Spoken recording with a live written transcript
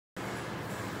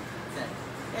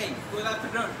Hey, good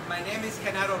afternoon. My name is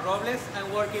Genaro Robles.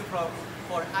 I'm working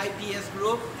for IPS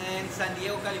Group in San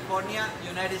Diego, California,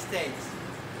 United States.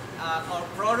 Our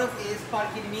product is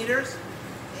parking meters,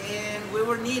 and we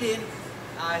were needing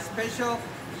a special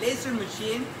laser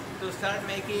machine to start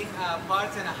making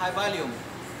parts in a high volume.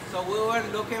 So we were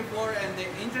looking for in the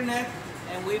internet,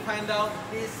 and we found out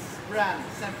this brand,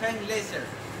 SENFENG Laser,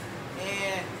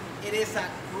 and it is a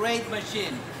great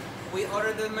machine. We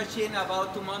ordered the machine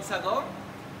about 2 months ago,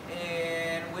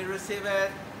 and we received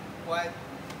it quite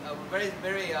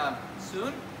very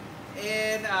soon.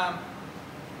 And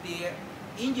the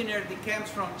engineer that comes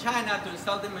from China to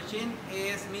install the machine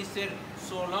is Mr.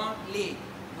 Solon Lee,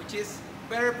 which is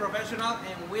very professional,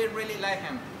 and we really like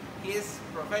him. He's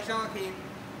professional. He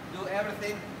do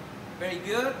everything very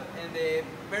good and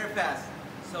very fast.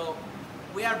 So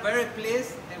we are very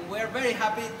pleased, and we are very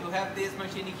happy to have this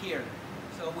machine here.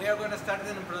 So we are going to start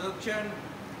in production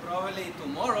probably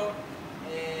tomorrow,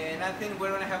 and I think we're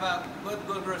going to have a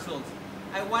good results.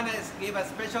 I want to give a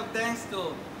special thanks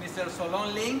to Mr.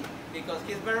 Solon Ling, because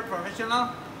he's very professional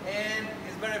and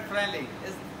he's very friendly.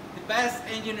 He's the best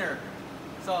engineer.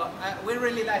 So we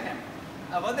really like him.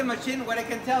 About the machine, what I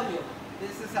can tell you,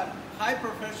 this is a high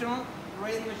professional,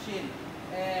 great machine,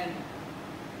 and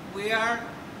we are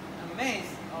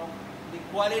amazed of the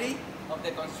quality of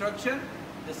the construction.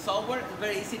 The software is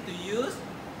very easy to use.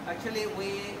 Actually,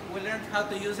 we learned how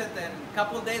to use it in a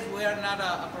couple of days. We are not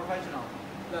a professional.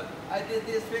 Look, I did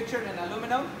this picture in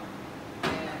aluminum,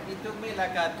 and it took me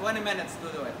like 20 minutes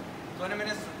to do it. 20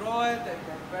 minutes to draw it and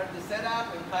prepare the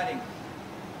setup and cutting.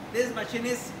 This machine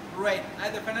is great. I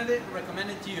definitely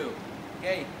recommend it to you.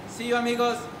 Okay, see you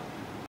amigos.